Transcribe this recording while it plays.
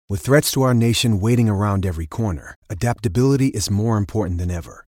With threats to our nation waiting around every corner, adaptability is more important than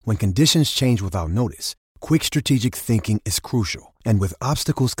ever. When conditions change without notice, quick strategic thinking is crucial. And with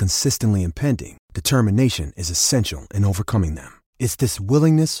obstacles consistently impending, determination is essential in overcoming them. It's this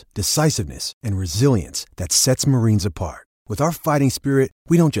willingness, decisiveness, and resilience that sets Marines apart. With our fighting spirit,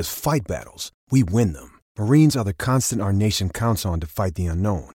 we don't just fight battles, we win them. Marines are the constant our nation counts on to fight the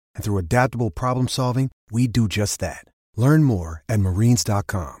unknown. And through adaptable problem solving, we do just that. Learn more at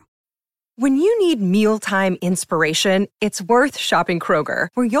marines.com. When you need mealtime inspiration, it's worth shopping Kroger,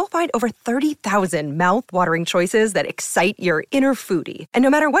 where you'll find over 30,000 mouth-watering choices that excite your inner foodie. And no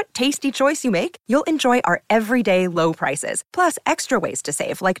matter what tasty choice you make, you'll enjoy our everyday low prices, plus extra ways to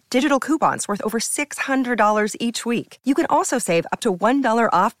save, like digital coupons worth over $600 each week. You can also save up to $1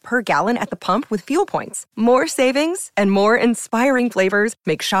 off per gallon at the pump with fuel points. More savings and more inspiring flavors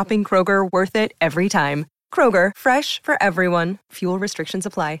make shopping Kroger worth it every time. Kroger, fresh for everyone. Fuel restrictions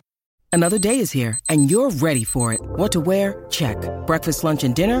apply. Another day is here, and you're ready for it. What to wear? Check. Breakfast, lunch,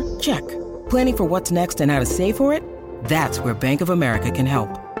 and dinner? Check. Planning for what's next and how to save for it? That's where Bank of America can help.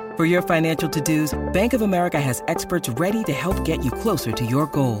 For your financial to-dos, Bank of America has experts ready to help get you closer to your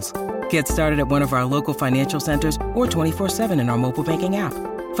goals. Get started at one of our local financial centers or 24/7 in our mobile banking app.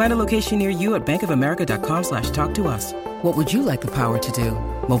 Find a location near you at bankofamerica.com/talktous. What would you like the power to do?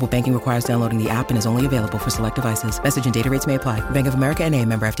 Mobile banking requires downloading the app and is only available for select devices. Message and data rates may apply. Bank of America N.A.,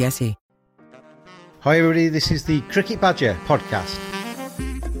 member FDIC. Hi everybody, this is the Cricket Badger podcast.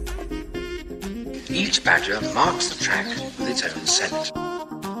 Each badger marks the track with its own scent.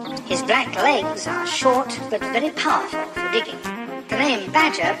 His black legs are short but very powerful for digging. The name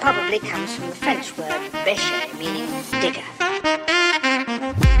badger probably comes from the French word bêcher, meaning digger.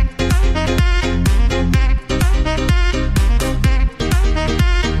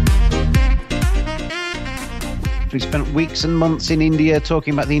 We spent weeks and months in India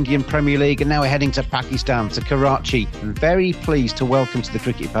talking about the Indian Premier League, and now we're heading to Pakistan, to Karachi. I'm very pleased to welcome to the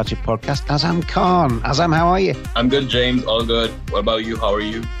Cricket Badger podcast Azam Khan. Azam, how are you? I'm good, James. All good. What about you? How are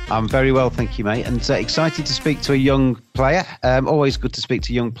you? I'm very well, thank you, mate. And excited to speak to a young player. Always good to speak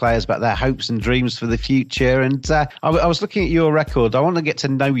to young players about their hopes and dreams for the future. And I was looking at your record. I want to get to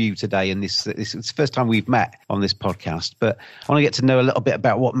know you today. And this it's the first time we've met on this podcast. But I want to get to know a little bit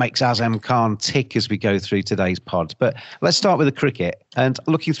about what makes Azam Khan tick as we go through today's pod. But let's start with the cricket. And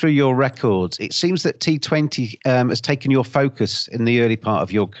looking through your records, it seems that T20 has taken your focus in the early part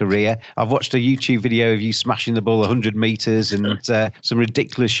of your career. I've watched a YouTube video of you smashing the ball 100 metres and some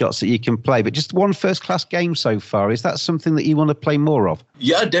ridiculous shots that you can play. But just one first-class game so far. Is that something that you want to play more of?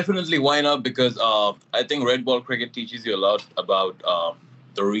 Yeah, definitely. Why not? Because I think red ball cricket teaches you a lot about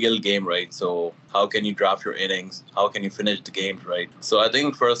the real game, right? So how can you draft your innings? How can you finish the games, right? So I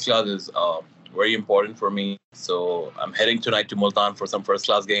think first class is very important for me. So I'm heading tonight to Multan for some first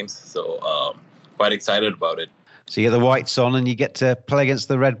class games. So quite excited about it. So you get the whites on and you get to play against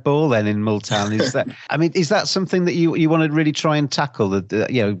the red ball then in Multan. Is that? I mean, is that something that you want to really try and tackle?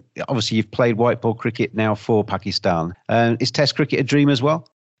 Obviously you've played white ball cricket now for Pakistan. Is Test cricket a dream as well?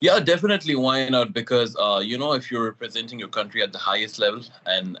 Yeah, definitely. Why not? Because, if you're representing your country at the highest level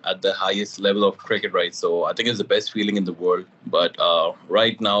and at the highest level of cricket, right? So I think it's the best feeling in the world. But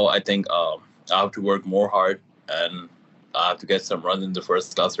right now, I think I have to work more hard and I have to get some runs in the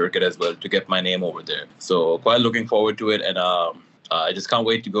first class circuit as well to get my name over there. So quite looking forward to it. And I just can't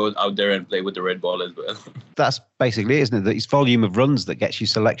wait to go out there and play with the red ball as well. That's basically it, isn't it? It's volume of runs that gets you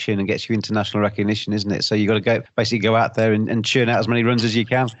selection and gets you international recognition, isn't it? So you got to go out there and churn out as many runs as you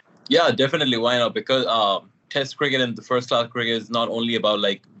can. Yeah, definitely. Why not? Because Test cricket and the first class cricket is not only about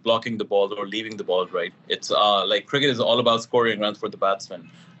like blocking the balls or leaving the balls, right? It's like cricket is all about scoring runs for the batsman.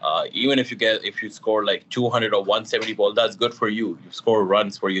 Even if you score like 200 or 170 ball, that's good for you. You score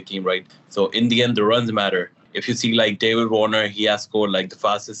runs for your team, right? So in the end, the runs matter. If you see like David Warner, he has scored like the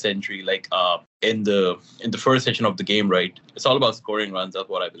fastest century, like in the first session of the game, right? It's all about scoring runs. That's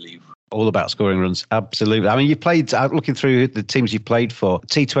what I believe. All about scoring runs, absolutely. I mean, you played. Looking through the teams you've played for,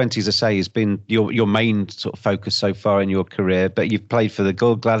 T20, as I say, has been your main sort of focus so far in your career. But you've played for the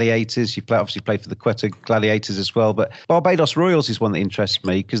Gulf Gladiators. You obviously played for the Quetta Gladiators as well. But Barbados Royals is one that interests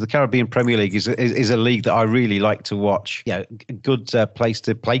me because the Caribbean Premier League is a league that I really like to watch. Yeah, a good place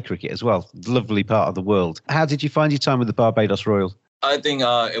to play cricket as well. Lovely part of the world. How did you find your time with the Barbados Royals? I think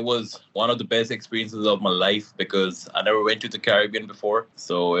it was one of the best experiences of my life because I never went to the Caribbean before.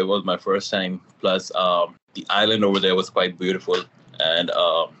 So it was my first time. Plus, the island over there was quite beautiful. And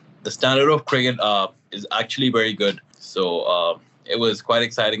the standard of cricket is actually very good. So it was quite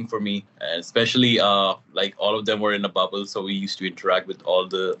exciting for me, and especially like all of them were in a bubble, so we used to interact with all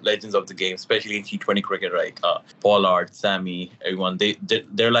the legends of the game, especially in T20 cricket, right? Pollard, Sammy, everyone.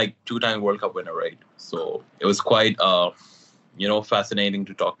 They're like 2-time World Cup winner, right? So it was quite fascinating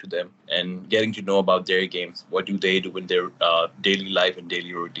to talk to them and getting to know about their games. What do they do in their daily life and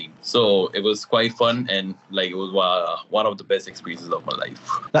daily routine? So it was quite fun, and like it was one of the best experiences of my life.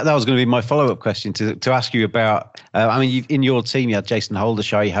 That was going to be my follow-up question to ask you about. In your team, you had Jason Holder,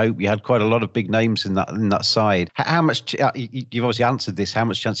 Shai Hope. You had quite a lot of big names in that side. How much? You've obviously answered this. How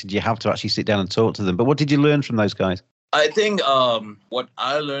much chance did you have to actually sit down and talk to them? But what did you learn from those guys? I think what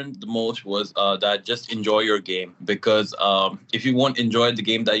I learned the most was that just enjoy your game, because if you won't enjoy the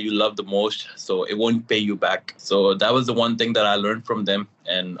game that you love the most, so it won't pay you back. So that was the one thing that I learned from them,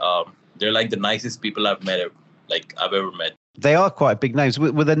 and they're like the nicest people I've ever met. They are quite big names.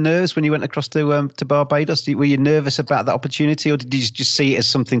 Were there nerves when you went across to Barbados? Were you nervous about that opportunity, or did you just see it as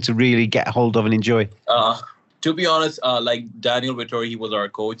something to really get hold of and enjoy? To be honest, like Daniel Vittori, he was our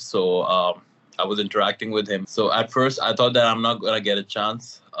coach, so I was interacting with him. So at first, I thought that I'm not going to get a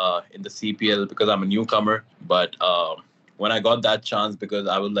chance in the CPL because I'm a newcomer. But when I got that chance, because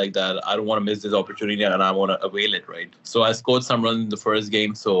I was like that, I don't want to miss this opportunity and I want to avail it, right? So I scored some runs in the first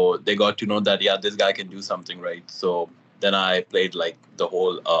game. So they got to know that, yeah, this guy can do something, right? So then I played like the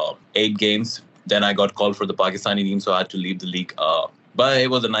whole 8 games. Then I got called for the Pakistani team, so I had to leave the league. But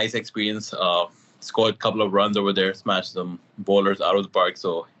it was a nice experience. Scored a couple of runs over there, smashed some bowlers out of the park.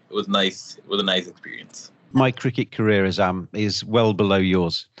 So it was nice. It was a nice experience. My cricket career, Azam, is well below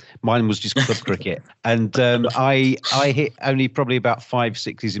yours. Mine was just club cricket. And I hit only probably about 5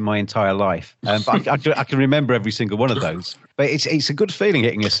 sixes in my entire life. But I can remember every single one of those. But it's a good feeling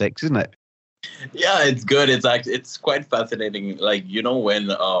hitting a 6, isn't it? Yeah, it's good. It's quite fascinating. Like,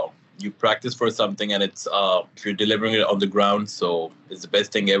 when you practice for something and it's if you're delivering it on the ground, so it's the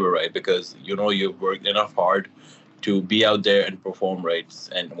best thing ever, right? Because you've worked enough hard to be out there and perform, right?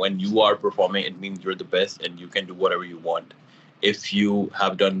 And when you are performing, it means you're the best and you can do whatever you want if you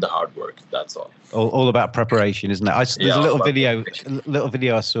have done the hard work. That's all. All about preparation, isn't it? There's a little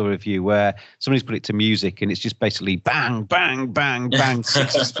video I saw of you where somebody's put it to music and it's just basically bang, bang, bang, bang,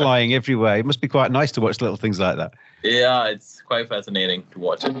 sixes flying everywhere. It must be quite nice to watch little things like that. Yeah, it's quite fascinating to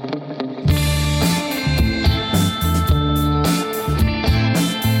watch it.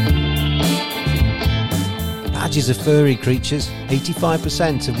 Badgers are furry creatures.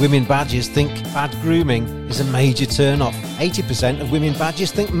 85% of women badgers think bad grooming is a major turn-off. 80% of women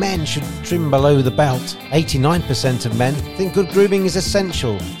badgers think men should trim below the belt. 89% of men think good grooming is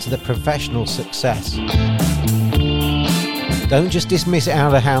essential to their professional success. Don't just dismiss it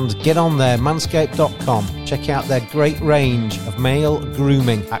out of hand. Get on there, manscaped.com. Check out their great range of male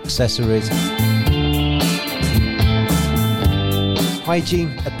grooming accessories.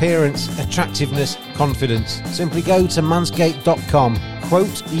 Hygiene, appearance, attractiveness, confidence. Simply go to manscaped.com,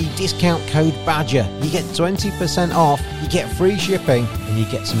 quote the discount code BADGER. You get 20% off, you get free shipping, and you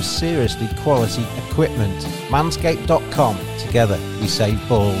get some seriously quality equipment. Manscaped.com. Together we save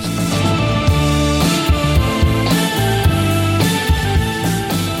balls.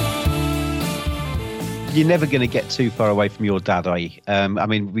 You're never going to get too far away from your dad, are you?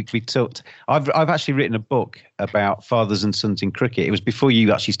 We talked. I've actually written a book about fathers and sons in cricket. It was before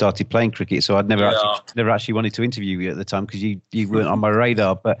you actually started playing cricket, so I'd never actually wanted to interview you at the time because you weren't on my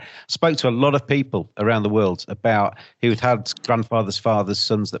radar. But I spoke to a lot of people around the world about who had grandfathers, fathers,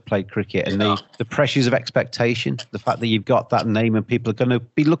 sons that played cricket, and the pressures of expectation, the fact that you've got that name and people are going to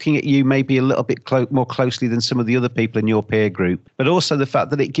be looking at you maybe a little bit more closely than some of the other people in your peer group, but also the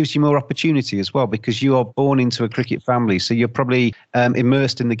fact that it gives you more opportunity as well because you are born into a cricket family, so you're probably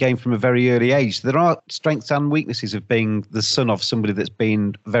immersed in the game from a very early age. There are strengths and weaknesses of being the son of somebody that's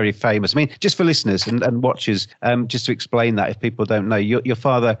been very famous. I mean, just for listeners and watchers, just to explain that if people don't know, your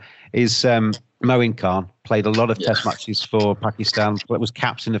father is Moin Khan, played a lot of test matches for Pakistan, was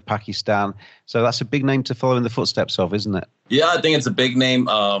captain of Pakistan. So that's a big name to follow in the footsteps of, isn't it? Yeah, I think it's a big name,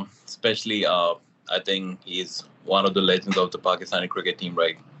 especially I think he's one of the legends of the Pakistani cricket team,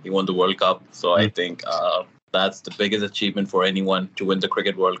 right? He won the World Cup. So I think that's the biggest achievement for anyone to win the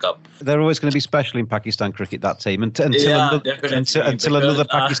Cricket World Cup. They're always going to be special in Pakistan cricket, that team, until another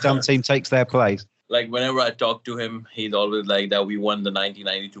Pakistan team takes their place. Like whenever I talk to him, he's always like that. We won the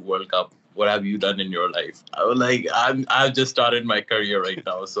 1992 World Cup. What have you done in your life? I was like, I've just started my career right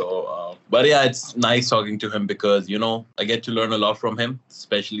now. So, but yeah, it's nice talking to him because, I get to learn a lot from him,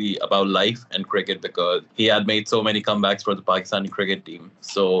 especially about life and cricket because he had made so many comebacks for the Pakistani cricket team.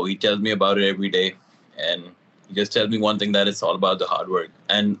 So he tells me about it every day. And He just tells me one thing, that it's all about the hard work.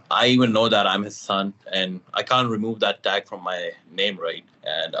 And I even know that I'm his son, and I can't remove that tag from my name, right?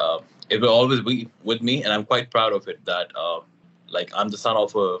 And it will always be with me, and I'm quite proud of it that I'm the son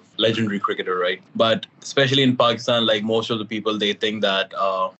of a legendary cricketer, right? But especially in Pakistan, like most of the people, they think that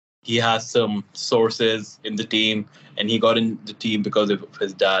he has some sources in the team, and he got in the team because of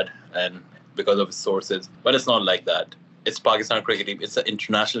his dad and because of his sources. But it's not like that. It's Pakistan cricket team. It's an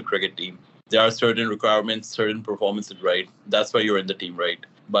international cricket team. There are certain requirements, certain performances, right? That's why you're in the team, right?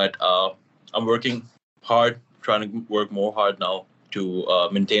 But I'm working hard, trying to work more hard now to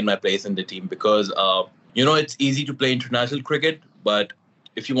maintain my place in the team because, it's easy to play international cricket, but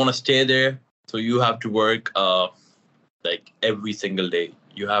if you want to stay there, so you have to work every single day.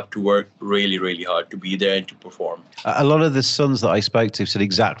 You have to work really, really hard to be there and to perform. A lot of the sons that I spoke to said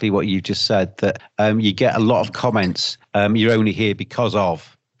exactly what you just said, that you get a lot of comments. You're only here because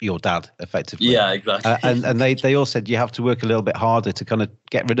of your dad, effectively. Yeah, exactly. And they all said you have to work a little bit harder to kind of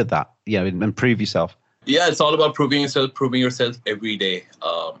get rid of that, and prove yourself. Yeah, it's all about proving yourself every day.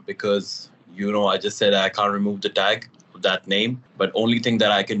 Because, I just said I can't remove the tag of that name, but only thing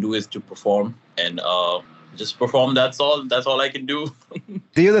that I can do is to perform and just perform. That's all I can do.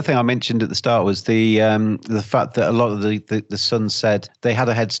 The other thing I mentioned at the start was the fact that a lot of the sons said they had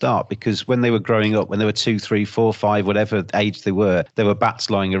a head start because when they were growing up, when they were 2, 3, 4, 5, whatever age they were, there were bats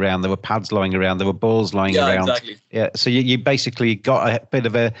lying around, there were pads lying around, there were balls lying around. Yeah, exactly. Yeah, so you basically got a bit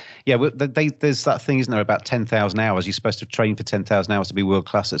of a there's that thing, isn't there, about 10,000 hours. You're supposed to train for 10,000 hours to be world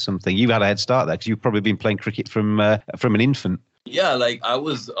class at something. You had a head start there because you've probably been playing cricket from an infant. Yeah, I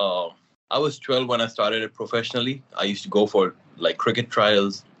was 12 when I started it professionally. I used to go for cricket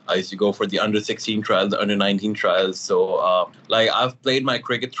trials. I used to go for the under 16 trials, the under 19 trials. So I've played my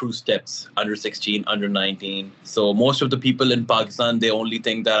cricket through steps, under 16, under 19. So most of the people in Pakistan, they only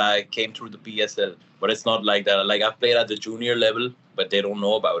think that I came through the PSL, but it's not like that. I've played at the junior level, but they don't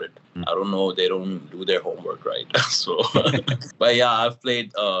know about it. I don't know. They don't do their homework, right? So, but yeah, I've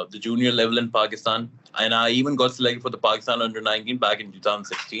played the junior level in Pakistan. And I even got selected for the Pakistan under 19 back in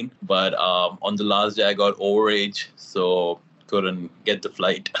 2016. But on the last day, I got overage, so couldn't get the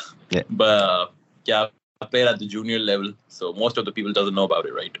flight. Yeah. But I played at the junior level, so most of the people doesn't know about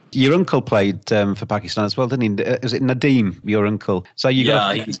it, right? Your uncle played for Pakistan as well, didn't he? Is it Nadeem, your uncle? So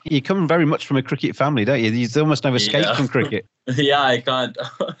you come very much from a cricket family, don't you? You almost never escaped from cricket. Yeah, I can't.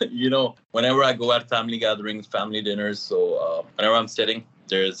 Whenever I go at family gatherings, family dinners, so whenever I'm sitting,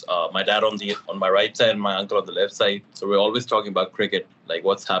 there's my dad on my right side and my uncle on the left side. So we're always talking about cricket, like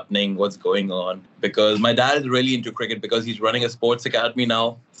what's happening, what's going on. Because my dad is really into cricket because he's running a sports academy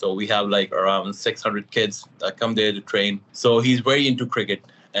now. So we have around 600 kids that come there to train. So he's very into cricket.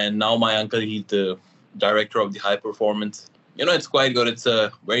 And now my uncle, he's the director of the high performance. It's quite good. It's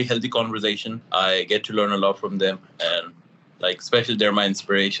a very healthy conversation. I get to learn a lot from them. And especially they're my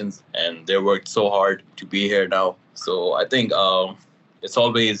inspirations. And they worked so hard to be here now. So I think it's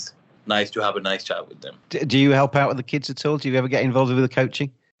always nice to have a nice chat with them. Do you help out with the kids at all? Do you ever get involved with the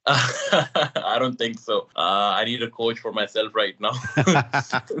coaching? I don't think so. I need a coach for myself right now.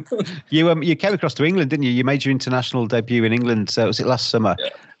 You came across to England, didn't you? You made your international debut in England. Was it last summer?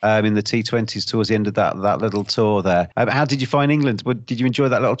 Yeah. In the T20s towards the end of that little tour there. How did you find England? Did you enjoy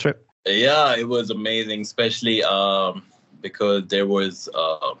that little trip? Yeah, it was amazing, especially because there were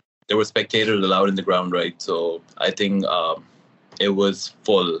spectators allowed in the ground, right? So I think it was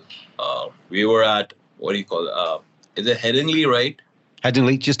full. We were at, what do you call it? Is it Headingley, right?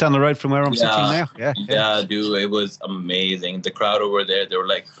 Headingley, just down the road from where I'm sitting now. Yeah, dude, it was amazing. The crowd over there, they were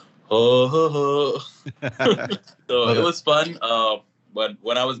like, ho, ho, ho. So it was fun. But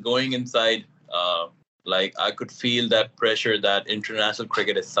when I was going inside, I could feel that pressure that international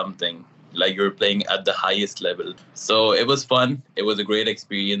cricket is something. You're playing at the highest level. So it was fun. It was a great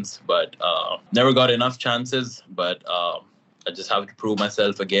experience, but never got enough chances. But I just have to prove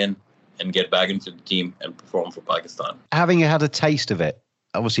myself again and get back into the team and perform for Pakistan. Having had a taste of it,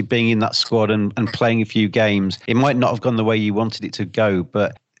 obviously being in that squad and playing a few games, it might not have gone the way you wanted it to go,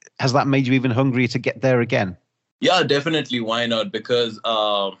 but has that made you even hungrier to get there again? Yeah, definitely. Why not? Because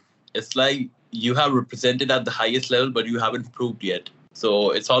it's like you have represented at the highest level, but you haven't proved yet.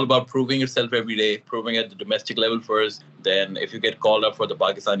 So it's all about proving yourself every day, proving at the domestic level first. Then if you get called up for the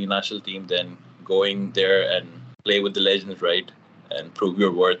Pakistani national team, then going there and play with the legends, right? And prove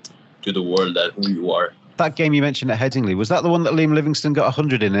your worth to the world that who you are. That game you mentioned at Headingley, was that the one that Liam Livingstone got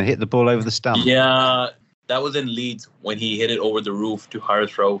 100 in and hit the ball over the stump? Yeah, that was in Leeds when he hit it over the roof to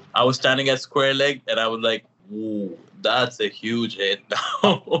Harris Row. I was standing at square leg and I was like, ooh, That's a huge hit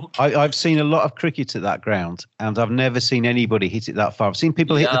now. I've seen a lot of cricket at that ground, and I've never seen anybody hit it that far. I've seen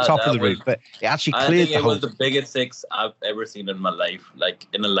people hit the top of the roof, but it actually I cleared think the whole. it was the biggest six I've ever seen in my life, like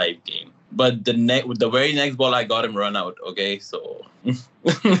in a live game. But the very next ball, I got him run out. Okay, so.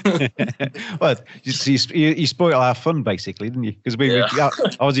 Well, you spoiled our fun basically, didn't you?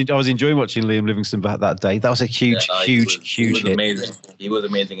 Because I was enjoying watching Liam Livingston back that day. That was a huge hit. He was amazing. He was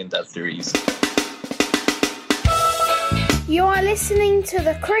amazing in that series. You are listening to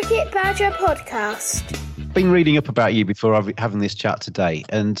the Cricket Badger podcast. Been reading up about you before having this chat today,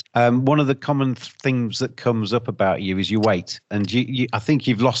 and one of the common things that comes up about you is your weight, and I think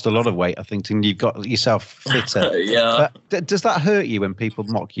you've lost a lot of weight. I think, and you've got yourself fitter. Yeah. Does that hurt you when people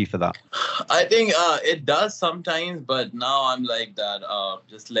mock you for that? I think it does sometimes, but now I'm like that.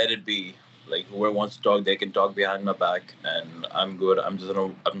 Just let it be. Like whoever wants to talk, they can talk behind my back, and I'm good. I'm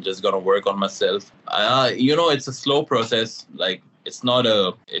just gonna work on myself. It's a slow process. Like it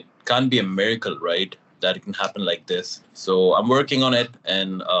can't be a miracle, right? That it can happen like this. So I'm working on it,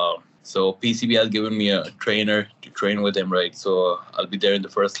 and so PCB has given me a trainer to train with him, right? So I'll be there in the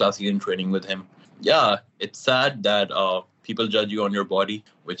first class season training with him. Yeah, it's sad that people judge you on your body,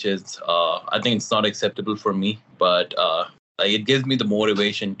 which is I think it's not acceptable for me, but it gives me the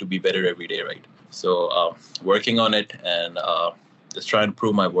motivation to be better every day, right? So working on it and just trying to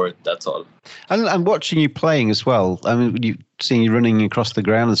prove my worth, that's all. And watching you playing as well, I mean, seeing you running across the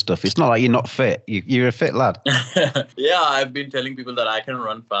ground and stuff, it's not like you're not fit. You're a fit lad. Yeah, I've been telling people that I can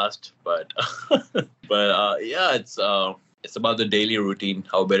run fast, but it's about the daily routine,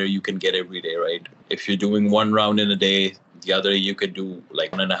 how better you can get every day, right? If you're doing one round in a day, the other day you could do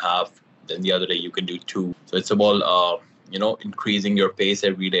like 1.5, then the other day you can do 2. So it's about increasing your pace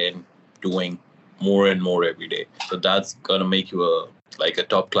every day and doing more and more every day. So that's gonna make you a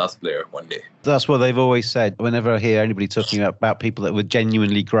top class player one day. That's what they've always said. Whenever I hear anybody talking about people that were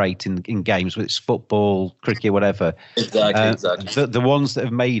genuinely great in games, whether it's football, cricket, whatever. Exactly. The ones that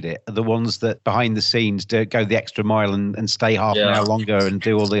have made it are the ones that behind the scenes go the extra mile and stay half an hour longer and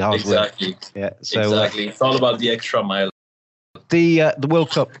do all the hard work. Yeah. So exactly. It's all about the extra mile. The World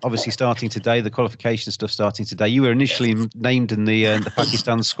Cup obviously starting today, the qualification stuff starting today. You were initially named in the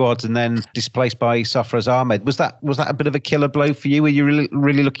Pakistan squad and then displaced by Sarfraz Ahmed. Was that a bit of a killer blow for you? Were you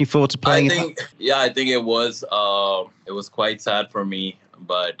really looking forward to playing? I think it was. It was quite sad for me,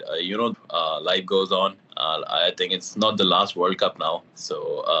 but life goes on. I think it's not the last World Cup now,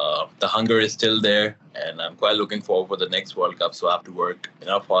 so the hunger is still there, and I'm quite looking forward for the next World Cup. So I have to work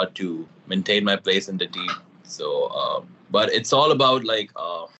enough hard to maintain my place in the team. So. But it's all about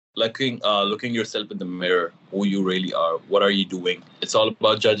looking yourself in the mirror, who you really are, what are you doing. It's all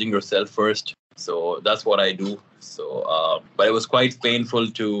about judging yourself first. So that's what I do. So, but it was quite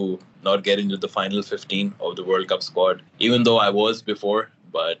painful to not get into the final 15 of the World Cup squad, even though I was before.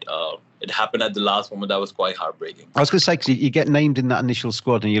 But it happened at the last moment. That was quite heartbreaking. I was going to say, 'cause you get named in that initial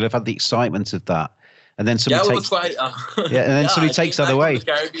squad and you'll have had the excitement of that. And then somebody takes, somebody takes that away. The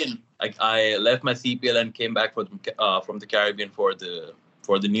Caribbean. I left my CPL and came back from the Caribbean for the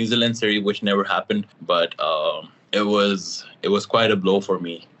New Zealand series, which never happened. But it was quite a blow for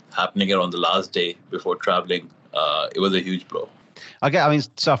me, happening it on the last day before traveling. It was a huge blow. I mean,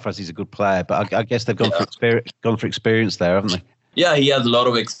 Sarfraz is a good player, but I guess they've gone for experience there, haven't they? Yeah, he has a lot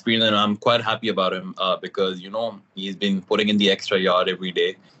of experience, and I'm quite happy about him because he's been putting in the extra yard every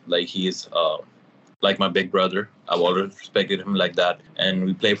day. Like he's like my big brother. I've always respected him like that. And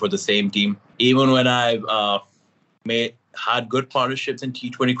we play for the same team. Even when I've had good partnerships in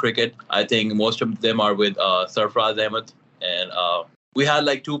T20 cricket, I think most of them are with Sarfraz Ahmed. And we had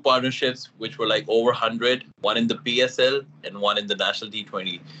 2 partnerships which were over 100, one in the PSL and one in the National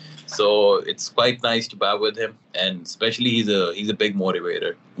T20. So it's quite nice to bat with him. And especially he's a big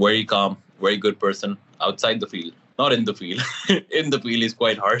motivator. Very calm, very good person outside the field. Not in the field. In the field is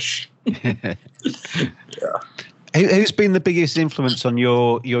quite harsh. Yeah. Who's been the biggest influence on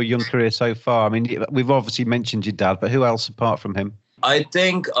your young career so far? I mean, we've obviously mentioned your dad, but who else apart from him? I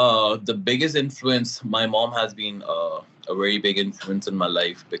think the biggest influence, my mom has been a very big influence in my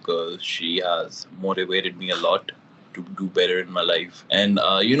life because she has motivated me a lot to do better in my life. And,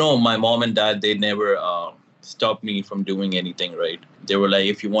 my mom and dad, they never stopped me from doing anything, right? They were like,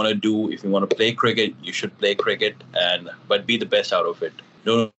 if you want to play cricket, you should play cricket, but be the best out of it.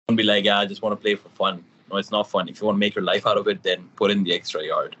 Don't be like, I just want to play for fun. No, it's not fun. If you want to make your life out of it, then put in the extra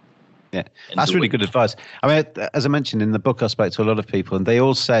yard. Yeah, that's really good advice. I mean, as I mentioned in the book, I spoke to a lot of people, and they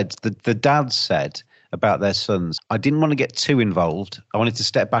all said the dad said about their sons. I didn't want to get too involved. I wanted to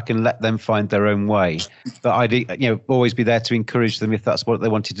step back and let them find their own way. But I'd always be there to encourage them if that's what they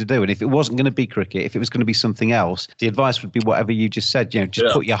wanted to do. And if it wasn't going to be cricket, if it was going to be something else, the advice would be whatever you just said.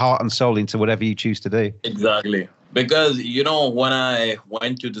 Just put your heart and soul into whatever you choose to do. Exactly. Because, when I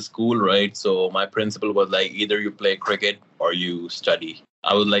went to the school, right, so my principal was like, either you play cricket or you study.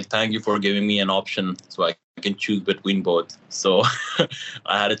 I was like, thank you for giving me an option so I can choose between both. So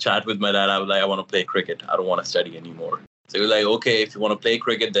I had a chat with my dad. I was like, I want to play cricket. I don't want to study anymore. So he was like, okay, if you want to play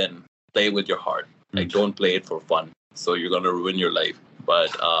cricket, then play with your heart. Like, don't play it for fun. So you're going to ruin your life.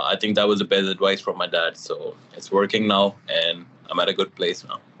 But I think that was the best advice from my dad. So it's working now, and I'm at a good place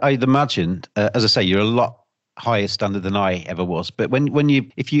now. I'd imagine, as I say, you're a lot higher standard than I ever was. But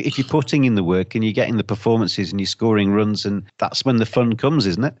if you're putting in the work and you're getting the performances and you're scoring runs, and that's when the fun comes,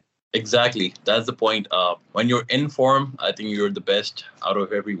 isn't it? Exactly. That's the point. When you're in form, I think you're the best out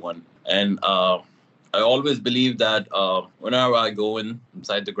of everyone. And I always believe that whenever I go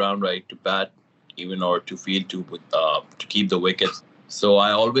inside the ground, right, to bat, even or to field to keep the wickets. So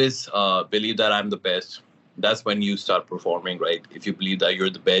I always believe that I'm the best. That's when you start performing, right? If you believe that you're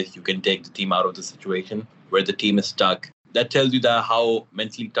the best, you can take the team out of the situation where the team is stuck. That tells you that how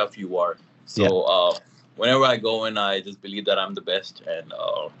mentally tough you are. So whenever I go in, I just believe that I'm the best, and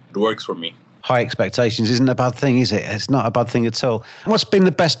it works for me. High expectations isn't a bad thing, is it? It's not a bad thing at all. What's been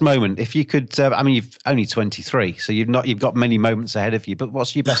the best moment? If you could, you're only 23, so you've got many moments ahead of you. But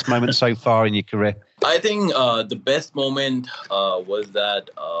what's your best moment so far in your career? I think the best moment was that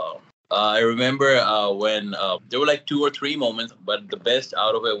I remember when there were like 2 or 3 moments, but the best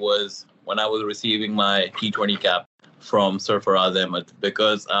out of it was when I was receiving my T20 cap from Sarfaraz Ahmed,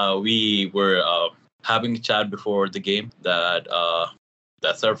 because we were having a chat before the game that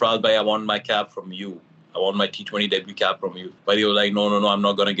Sarfaraz bhai, I want my cap from you. I want my T20 debut cap from you. But he was like, no, I'm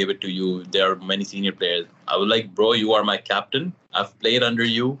not going to give it to you. There are many senior players. I was like, bro, you are my captain. I've played under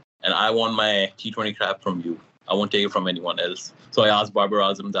you, and I want my T20 cap from you. I won't take it from anyone else. So I asked Babar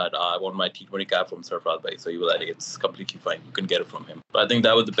Azam that I want my T20 cap from Sarfaraz bhai. So he was like, it's completely fine. You can get it from him. But I think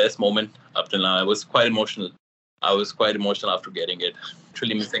that was the best moment up till now. I was quite emotional. After getting it.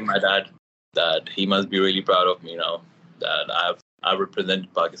 Truly missing my dad. That he must be really proud of me now that I've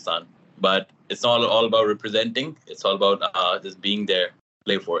represented Pakistan. But it's not all about representing. It's all about just being there,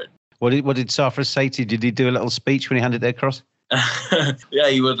 play for it. What did Sarfaraz say to you? Did he do a little speech when he handed it across? Yeah,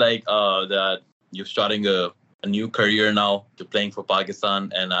 he was like that you're starting a new career now. You're playing for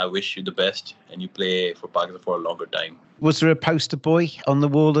Pakistan, and I wish you the best. And you play for Pakistan for a longer time. Was there a poster boy on the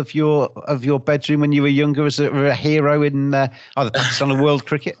wall of your bedroom when you were younger? Was there a hero in either Pakistan or world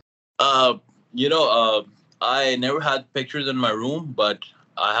cricket? I never had pictures in my room, but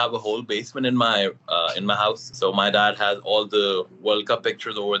I have a whole basement in my house. So my dad has all the World Cup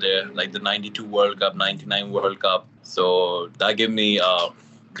pictures over there, like the 92 World Cup, 99 World Cup. So that gave me a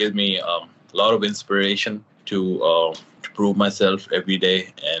lot of inspiration to prove myself every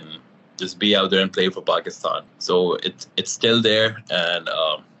day and just be out there and play for Pakistan. So it's still there, and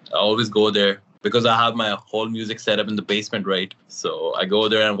I always go there. Because I have my whole music set up in the basement, right? So I go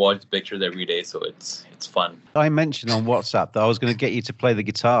there and watch the pictures every day. So it's fun. I mentioned on WhatsApp that I was going to get you to play the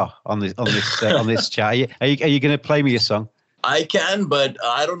guitar on this chat. Are you going to play me a song? I can, but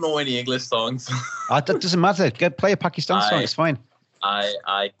I don't know any English songs. That doesn't matter. Go play a Pakistan song. It's fine.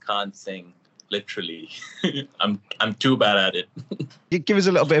 I can't sing. Literally, I'm too bad at it. Give us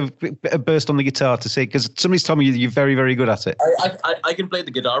a little bit of a burst on the guitar to see, because somebody's told me you're very, very good at it. I can play the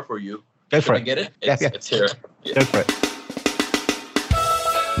guitar for you. Go for it. I get it? It's here. Yeah. Go for it.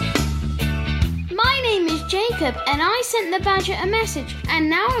 My name is Jacob, and I sent the Badger a message, and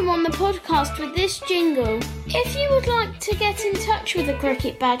now I'm on the podcast with this jingle. If you would like to get in touch with the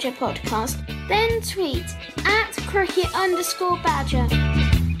Cricket Badger podcast, then tweet @cricket_badger.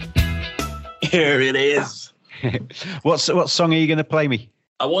 Here it is. What song are you going to play me?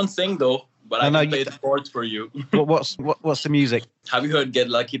 I won't sing though. But I can play the chords for you. What's the music? Have you heard Get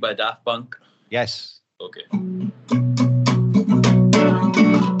Lucky by Daft Punk? Yes. Okay.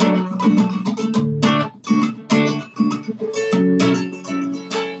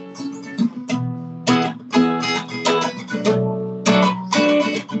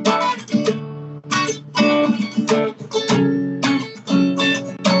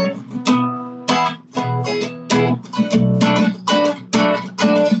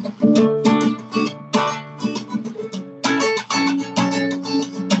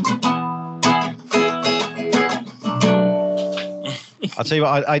 tell you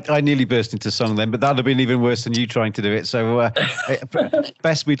what, I nearly burst into song then, but that'd have been even worse than you trying to do it. So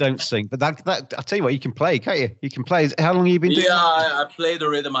best we don't sing. But that I'll tell you what, you can play, can't you? You can play. How long have you been doing that? I play the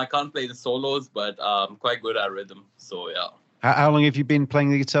rhythm. I can't play the solos, but I'm quite good at rhythm. So, yeah. How long have you been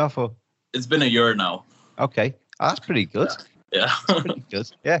playing the guitar for? It's been a year now. Okay. Oh, that's pretty good. Yeah. That's pretty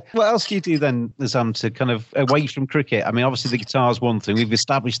good. Yeah. What else do you do then, Azam, to kind of away from cricket? I mean, obviously the guitar's one thing. We've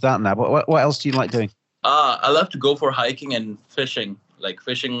established that now. But what else do you like doing? I love to go for hiking and fishing. Like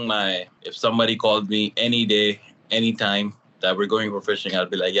fishing, if somebody called me any day, anytime that we're going for fishing, I'd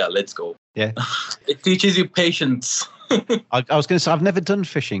be like, yeah, let's go. Yeah. It teaches you patience. I was going to say, I've never done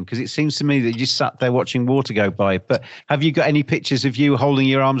fishing because it seems to me that you just sat there watching water go by. But have you got any pictures of you holding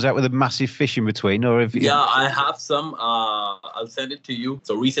your arms out with a massive fish in between? Or have you... Yeah, I have some. I'll send it to you.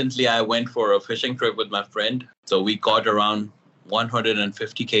 So recently I went for a fishing trip with my friend. So we caught around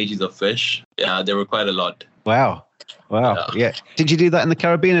 150 kgs of fish. Yeah, there were quite a lot. Wow. Yeah. Did you do that in the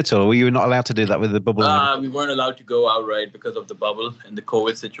Caribbean at all? Or were you not allowed to do that with the bubble? We weren't allowed to go outright because of the bubble and the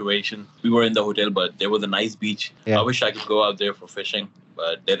COVID situation. We were in the hotel, but there was a nice beach. Yeah. I wish I could go out there for fishing,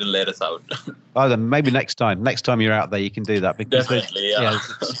 but they didn't let us out. Oh, then maybe next time you're out there, you can do that. Because definitely, yeah.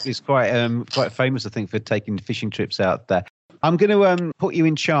 It's quite famous, I think, for taking fishing trips out there. I'm going to put you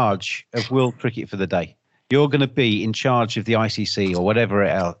in charge of world cricket for the day. You're going to be in charge of the ICC or whatever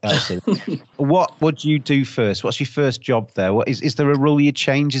else is. What would you do first? What's your first job there? Is there a rule you'd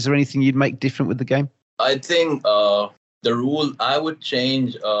change? Is there anything you'd make different with the game? I think the rule I would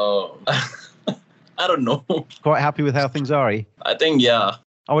change, I don't know. Quite happy with how things are, are you? I think, yeah.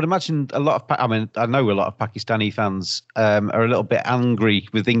 I would imagine I know a lot of Pakistani fans are a little bit angry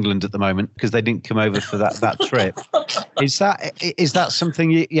with England at the moment because they didn't come over for that trip. Is that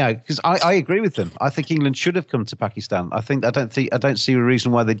something because I agree with them. I think England should have come to Pakistan. I don't see a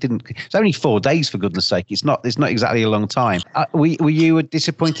reason why they didn't. It's only 4 days, for goodness sake. It's not exactly a long time. Were you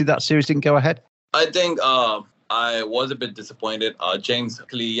disappointed that series didn't go ahead? I think I was a bit disappointed. James,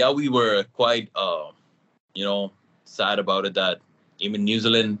 we were quite sad about it that even New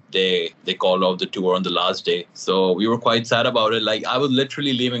Zealand, they called off the tour on the last day. So we were quite sad about it. Like, I was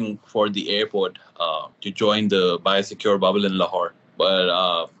literally leaving for the airport to join the biosecure bubble in Lahore.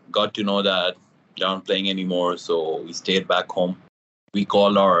 But got to know that they aren't playing anymore. So we stayed back home. We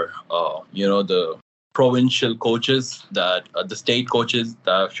called our, the provincial coaches, the state coaches,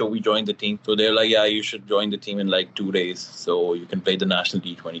 should we join the team? So they're like, yeah, you should join the team in like 2 days so you can play the National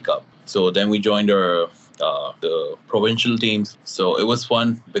T20 Cup. So then we joined the provincial teams. So it was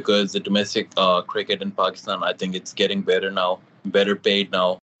fun because the domestic cricket in Pakistan, I think it's getting better now, better paid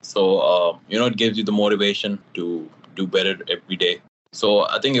now. So, it gives you the motivation to do better every day. So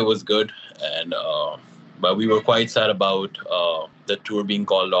I think it was good. And but we were quite sad about the tour being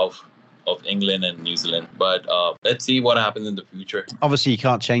called off of England and New Zealand. But let's see what happens in the future. Obviously, you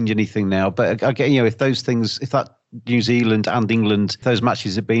can't change anything now. But if that New Zealand and England, those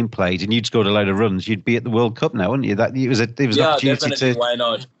matches had been played and you'd scored a load of runs, you'd be at the World Cup now, wouldn't you? It was an opportunity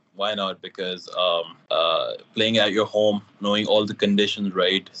definitely. Why not? Because playing at your home, knowing all the conditions,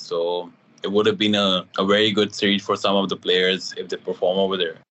 right? So it would have been a very good series for some of the players if they perform over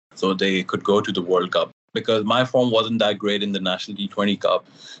there. So they could go to the World Cup. Because my form wasn't that great in the National T20 Cup.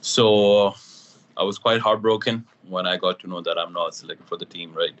 So I was quite heartbroken when I got to know that I'm not selected for the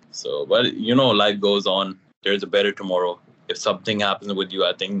team, right? So, but life goes on. There's a better tomorrow. If something happens with you,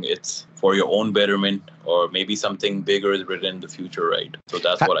 I think it's for your own betterment, or maybe something bigger is written in the future, right? So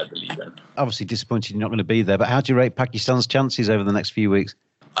that's what I believe in. Obviously disappointed you're not going to be there, but how do you rate Pakistan's chances over the next few weeks?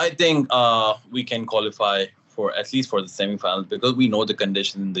 I think we can qualify for at least for the semi-finals because we know the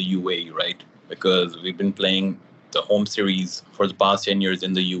conditions in the UAE, right? Because we've been playing the home series for the past 10 years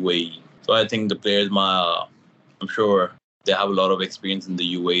in the UAE. So I think the players, I'm sure they have a lot of experience in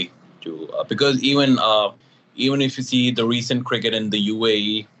the UAE too. Because even if you see the recent cricket in the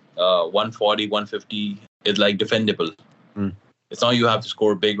UAE, 140, 150 is like defendable. Mm. It's not you have to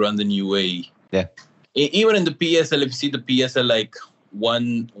score big runs in UAE. Yeah. Even in the PSL, if you see the PSL, like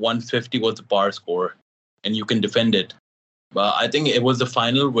 150 was the par score and you can defend it. But I think it was the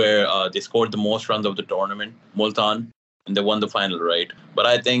final where they scored the most runs of the tournament, Multan, and they won the final, right? But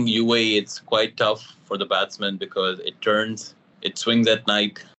I think UAE, it's quite tough for the batsmen because it swings at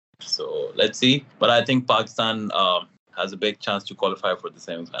night. So let's see. But I think Pakistan has a big chance to qualify for the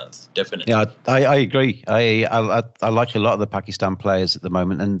semi-finals, definitely. Yeah, I agree. I like a lot of the Pakistan players at the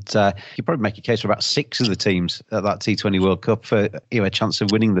moment, and you probably make a case for about 6 of the teams at that T20 World Cup for a chance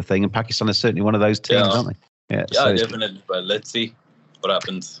of winning the thing, and Pakistan is certainly one of those teams, aren't they? Yeah, so definitely. But let's see what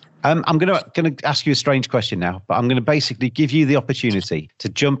happens. I'm going to ask you a strange question now, but I'm going to basically give you the opportunity to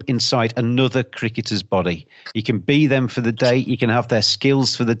jump inside another cricketer's body. You can be them for the day. You can have their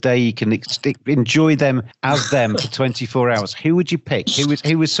skills for the day. You can enjoy them as them for 24 hours. Who would you pick?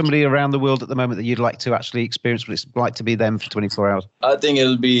 Who was somebody around the world at the moment that you'd like to actually experience what it's like to be them for 24 hours? I think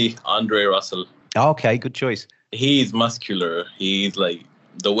it'll be Andre Russell. Okay, good choice. He's muscular. He's like,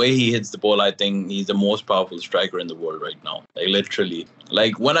 the way he hits the ball, I think he's the most powerful striker in the world right now. Like, literally.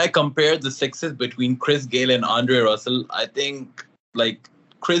 Like, when I compare the sixes between Chris Gayle and Andre Russell, I think, like,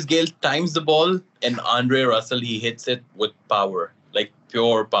 Chris Gayle times the ball, and Andre Russell, he hits it with power. Like,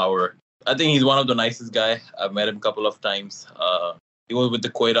 pure power. I think he's one of the nicest guy. I've met him a couple of times. He was with the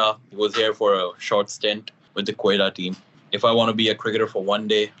Quetta. He was here for a short stint with the Quetta team. If I want to be a cricketer for one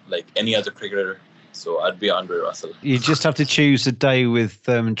day, like any other cricketer, so I'd be Andre Russell. You just have to choose a day with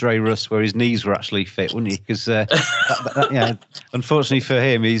Dre Russ where his knees were actually fit, wouldn't you? Because unfortunately for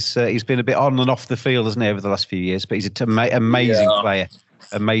him, he's been a bit on and off the field, hasn't he, over the last few years? But he's an amazing player.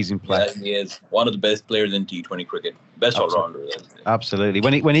 Amazing player. Yeah, he is one of the best players in T20 cricket. Best all-rounder. Absolutely.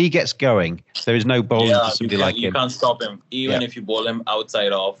 When he gets going, there is no bowler for somebody like him. You can't stop him. Even if you bowl him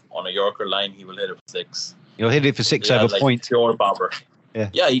outside off on a Yorker line, he will hit it for six. He'll hit it for six over point. Pure power.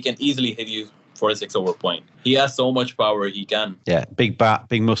 Yeah, he can easily hit you for a 6 over point. He has so much power, he can. Yeah, big bat,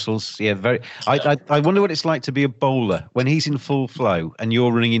 big muscles. Yeah, very. I wonder what it's like to be a bowler when he's in full flow and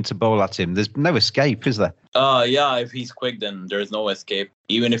you're running in to bowl at him. There's no escape, is there? Yeah, if he's quick, then there's no escape.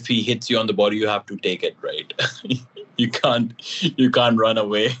 Even if he hits you on the body, you have to take it, right? You can't run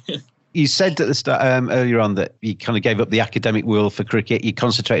away. You said at the start earlier on that you kind of gave up the academic world for cricket. You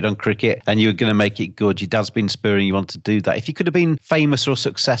concentrated on cricket and you were going to make it good. Your dad's been spurring you on to do that. If you could have been famous or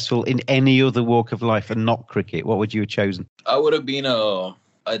successful in any other walk of life and not cricket, what would you have chosen? I would have been, an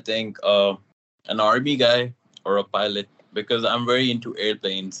army guy or a pilot because I'm very into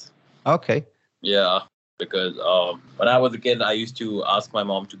airplanes. Okay. Yeah, because when I was a kid, I used to ask my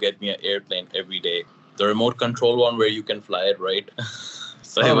mom to get me an airplane every day. The remote control one where you can fly it, right?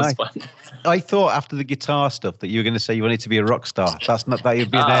 So it was fun. I thought after the guitar stuff that you were going to say you wanted to be a rock star. That's not that you'd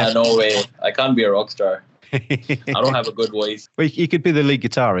be there. No way. I can't be a rock star. I don't have a good voice. Well, you could be the lead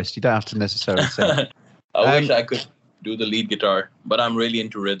guitarist. You don't have to necessarily sing. I wish I could do the lead guitar, but I'm really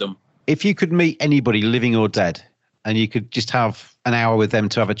into rhythm. If you could meet anybody, living or dead, and you could just have an hour with them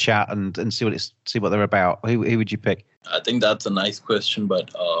to have a chat and see what they're about, who would you pick? I think that's a nice question, but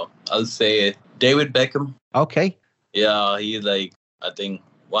I'll say David Beckham. Okay. Yeah, he's I think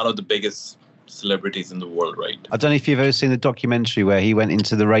one of the biggest celebrities in the world, right? I don't know if you've ever seen the documentary where he went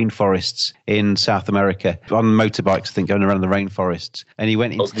into the rainforests in South America on motorbikes, I think, going around the rainforests. And he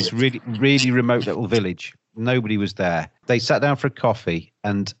went into this really, really remote little village. Nobody was there. They sat down for a coffee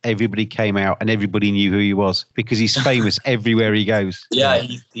and everybody came out and everybody knew who he was because he's famous everywhere he goes. Yeah,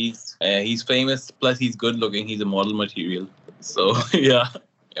 he's famous. Plus, he's good looking. He's a model material. So, yeah,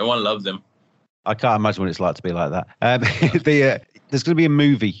 everyone loves him. I can't imagine what it's like to be like that. There's going to be a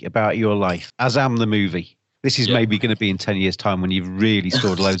movie about your life, Azam the movie. This is maybe going to be in 10 years' time when you've really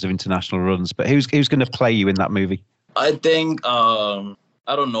scored loads of international runs. But who's going to play you in that movie? I think, I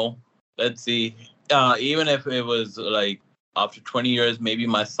don't know. Let's see. Even if it was after 20 years, maybe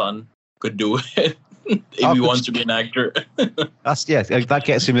my son could do it. If he wants to be an actor. That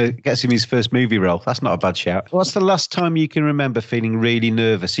gets him his first movie role. That's not a bad shout. What's the last time you can remember feeling really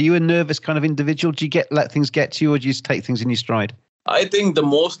nervous? Are you a nervous kind of individual? Do you let things get to you, or do you just take things in your stride? I think the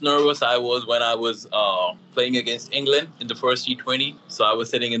most nervous I was when I was playing against England in the first T20. So I was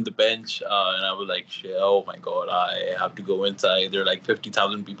sitting in the bench and I was like, shit, oh my God, I have to go inside. There are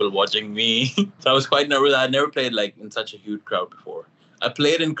 50,000 people watching me. So I was quite nervous. I had never played in such a huge crowd before. I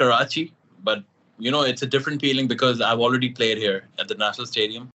played in Karachi, but it's a different feeling because I've already played here at the National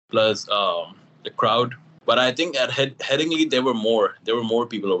Stadium, plus the crowd. But I think at Headingley, there were more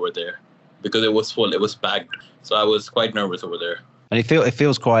people over there because it was full. It was packed. So I was quite nervous over there. And it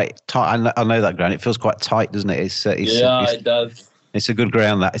feels quite tight. I know that ground. It feels quite tight, doesn't it? It does. It's a good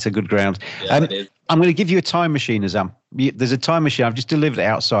ground, that. It's a good ground. Yeah, it is. I'm going to give you a time machine, Azam. There's a time machine. I've just delivered it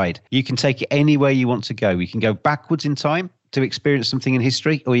outside. You can take it anywhere you want to go. You can go backwards in time to experience something in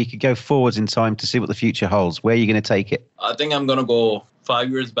history, or you could go forwards in time to see what the future holds. Where are you going to take it? I think I'm going to go 5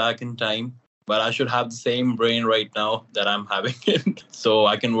 years back in time, but I should have the same brain right now that I'm having it, so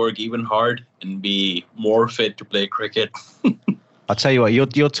I can work even hard and be more fit to play cricket. I'll tell you what,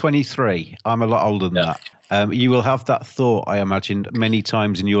 you're 23. I'm a lot older than that. You will have that thought, I imagine, many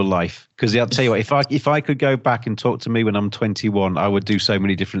times in your life. Because I'll tell you what, if I could go back and talk to me when I'm 21, I would do so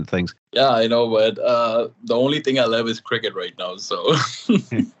many different things. Yeah, I know, but the only thing I love is cricket right now. So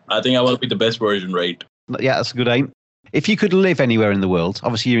I think I want to be the best version, right? Yeah, that's a good aim. If you could live anywhere in the world,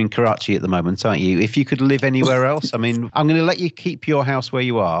 obviously you're in Karachi at the moment, aren't you? If you could live anywhere else, I mean, I'm going to let you keep your house where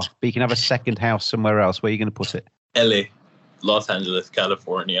you are, but you can have a second house somewhere else. Where are you going to put it? LA, Los Angeles,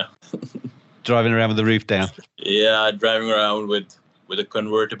 California. Driving around with the roof down. Yeah, driving around with a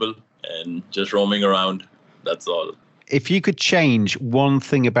convertible and just roaming around. That's all. If you could change one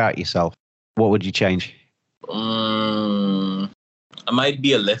thing about yourself, what would you change? I might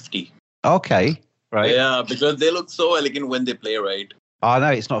be a lefty. Okay, right. Yeah, because they look so elegant when they play, right? Oh, no,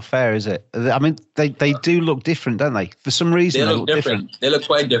 it's not fair, is it? I mean, they do look different, don't they? For some reason, they look different. They look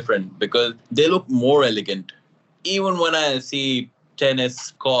quite different because they look more elegant. Even when I see tennis,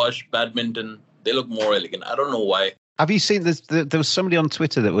 squash, badminton, they look more elegant. I don't know why. Have you seen there was somebody on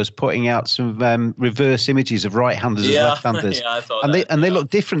Twitter that was putting out some reverse images of right-handers and left-handers. Yeah, I saw and that. They look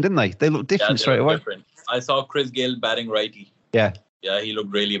different, didn't they? They look different straight away. Different. I saw Chris Gayle batting righty. Yeah. Yeah, he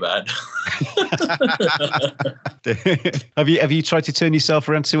looked really bad. Have you tried to turn yourself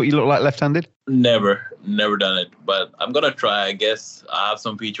around to see what you look like left-handed? Never done it. But I'm gonna try. I guess I have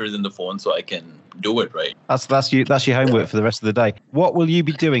some features in the phone, so I can do it. Right. That's your homework for the rest of the day. What will you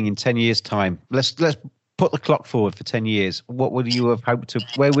be doing in 10 years' time? Let's put the clock forward for 10 years. What would you have hoped to?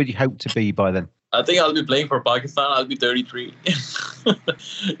 Where would you hope to be by then? I think I'll be playing for Pakistan. I'll be 33.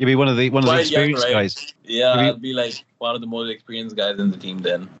 You'll be one of the experienced guys. Yeah, I'll be like one of the most experienced guys in the team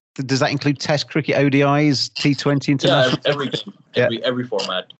then. Does that include Test cricket, ODIs, T20 international? Yeah, everything, every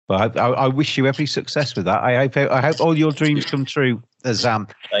format. Well, I wish you every success with that. I hope all your dreams come true,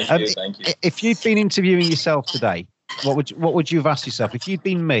 Azam. Thank you. If you'd been interviewing yourself today, what would you have asked yourself? If you'd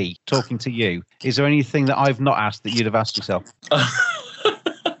been me talking to you, is there anything that I've not asked that you'd have asked yourself?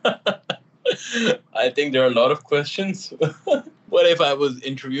 I think there are a lot of questions. What if I was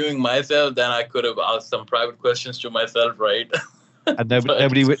interviewing myself? Then I could have asked some private questions to myself, right? And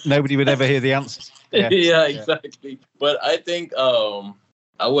nobody would ever hear the answers. Yeah, exactly. But I think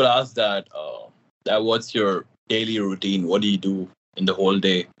I would ask that what's your daily routine? What do you do in the whole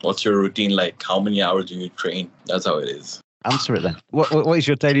day? What's your routine like? How many hours do you train? That's how it is. Answer it then. What is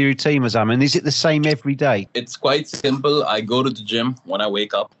your daily routine, Azam? And is it the same every day? It's quite simple. I go to the gym when I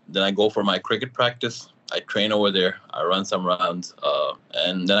wake up. Then I go for my cricket practice. I train over there. I run some rounds.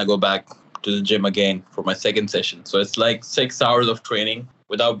 And then I go back to the gym again for my second session. So it's like 6 hours of training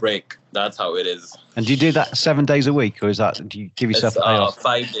without break. That's how it is. And do you do that 7 days a week? Or do you give yourself a day off?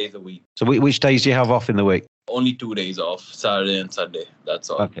 5 days a week. So which days do you have off in the week? Only 2 days off, Saturday and Sunday.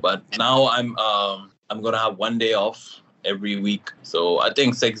 That's all. Okay. But now I'm going to have 1 day off every week. So I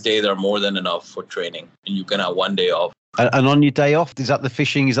think 6 days are more than enough for training. And you can have 1 day off. And on your day off, is that the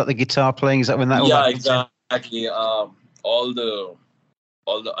fishing? Is that the guitar playing? Is that when that all happens? Exactly. All the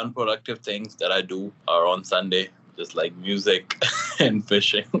unproductive things that I do are on Sunday, just like music and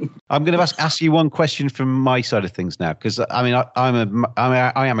fishing. I'm going to ask you one question from my side of things now, because I mean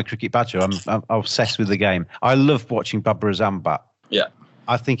I am a cricket badger. I'm obsessed with the game. I love watching Babar Azam bat. Yeah.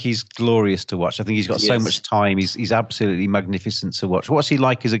 I think he's glorious to watch. I think he's got so much time. He's absolutely magnificent to watch. What's he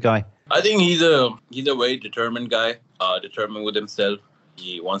like as a guy? I think he's a very determined guy, determined with himself.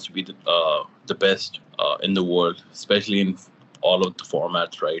 He wants to be the best in the world, especially in all of the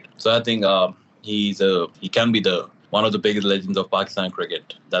formats, right? So I think he can be one of the biggest legends of Pakistan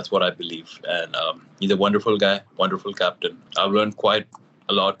cricket. That's what I believe. And he's a wonderful guy, wonderful captain. I've learned quite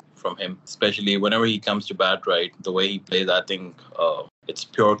a lot from him, especially whenever he comes to bat, right? The way he plays, I think it's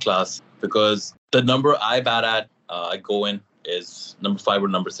pure class, because the number I bat at, I go in is number 5 or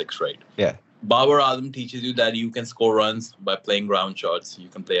number 6, right? Yeah. Babar Azam teaches you that you can score runs by playing ground shots. You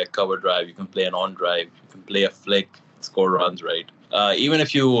can play a cover drive, you can play an on drive, you can play a flick, score runs, right? Even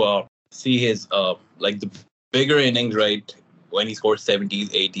if you see his like the bigger innings, right, when he scores 70s,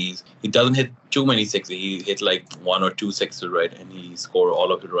 80s, he doesn't hit too many sixes. He hit like 1 or 2 sixes, right? And he score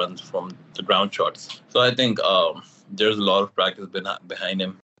all of his runs from the ground shots. So I think there's a lot of practice behind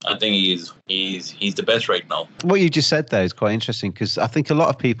him. I think he's the best right now. What you just said there is quite interesting, because I think a lot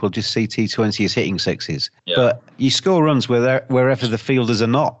of people just see T20 as hitting sixes, yeah. But you score runs wherever the fielders are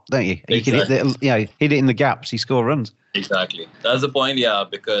not, don't you? Exactly. You can hit it in the gaps. You score runs. Exactly, that's the point. Yeah,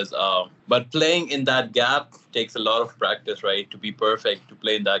 because but playing in that gap takes a lot of practice, right? To be perfect, to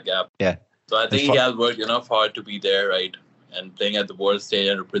play in that gap. Yeah. So I think he has worked enough hard to be there, right? And playing at the world stage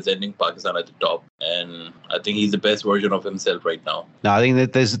and representing Pakistan at the top. And I think he's the best version of himself right now. No, I think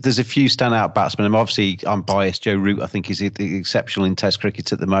that there's a few standout batsmen. And obviously, I'm biased. Joe Root, I think, is exceptional in Test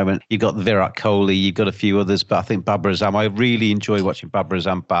cricket at the moment. You've got Virat Kohli, you've got a few others, but I think Babar Azam, I really enjoy watching Babar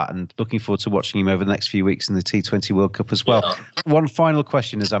Azam bat, and looking forward to watching him over the next few weeks in the T20 World Cup as well. Yeah. One final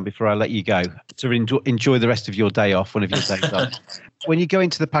question, Azam, before I let you go, to enjoy the rest of your day off, one of your days off. when you go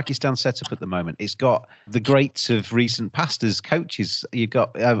into the Pakistan setup at the moment, it's got the greats of recent past as coaches. You've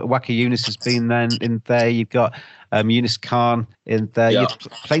got Waqar Younis has been then in there. You've got Yunus Khan in there. Yeah. You've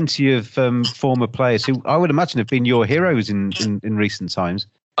plenty of former players who I would imagine have been your heroes in recent times.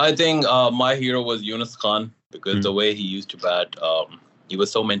 I think my hero was Yunus Khan because the way he used to bat, he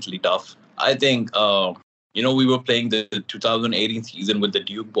was so mentally tough. I think, we were playing the 2018 season with the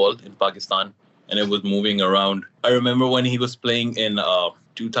Duke ball in Pakistan, and it was moving around. I remember when he was playing in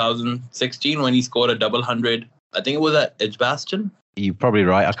 2016 when he scored a double 100. I think it was at Edgbaston. You're probably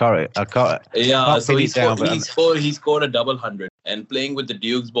right. I can't. Yeah, so he scored a double 100. And playing with the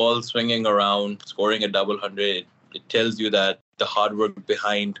Duke's ball, swinging around, scoring a double 100, it tells you that the hard work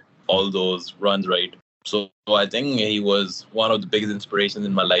behind all those runs, right? So I think he was one of the biggest inspirations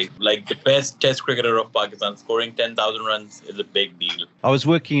in my life. Like the best Test cricketer of Pakistan, scoring 10,000 runs is a big deal. I was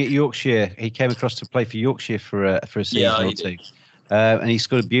working at Yorkshire. He came across to play for Yorkshire for a season or two. And he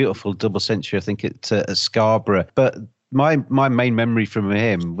scored a beautiful double century, I think, at Scarborough. But my main memory from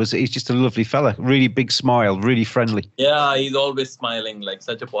him was that he's just a lovely fella, really big smile, really friendly. Yeah, he's always smiling, like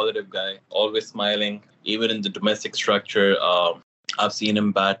such a positive guy, always smiling. Even in the domestic structure, I've seen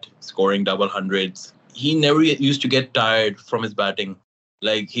him bat, scoring double hundreds. He never used to get tired from his batting.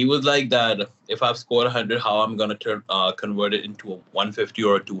 Like he was like that. If I've scored 100, how I'm gonna convert it into a 150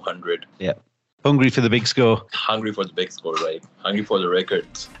 or a 200? Yeah, hungry for the big score. Hungry for the big score, right? Hungry for the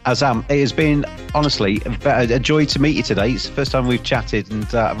records. Azam, it has been honestly a joy to meet you today. It's the first time we've chatted,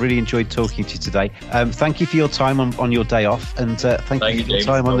 and I've really enjoyed talking to you today. Thank you for your time on your day off, and thank you for your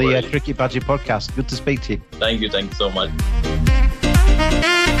time on the Cricket Badger podcast. Good to speak to you. Thank you so much.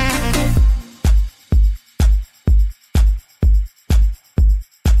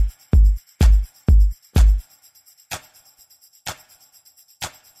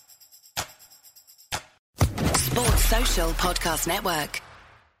 Social Podcast Network.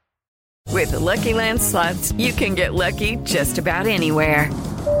 With the Lucky Land Slots, you can get lucky just about anywhere.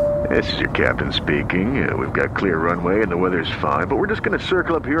 This is your captain speaking. We've got clear runway and the weather's fine, but we're just going to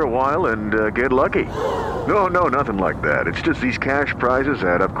circle up here a while and get lucky. No, nothing like that. It's just these cash prizes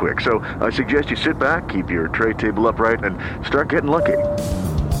add up quick. So I suggest you sit back, keep your tray table upright, and start getting lucky.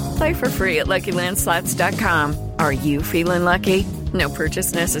 Play for free at LuckyLandSlots.com. Are you feeling lucky? No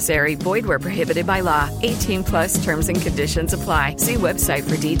purchase necessary. Void where prohibited by law. 18+ terms and conditions apply. See website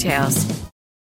for details.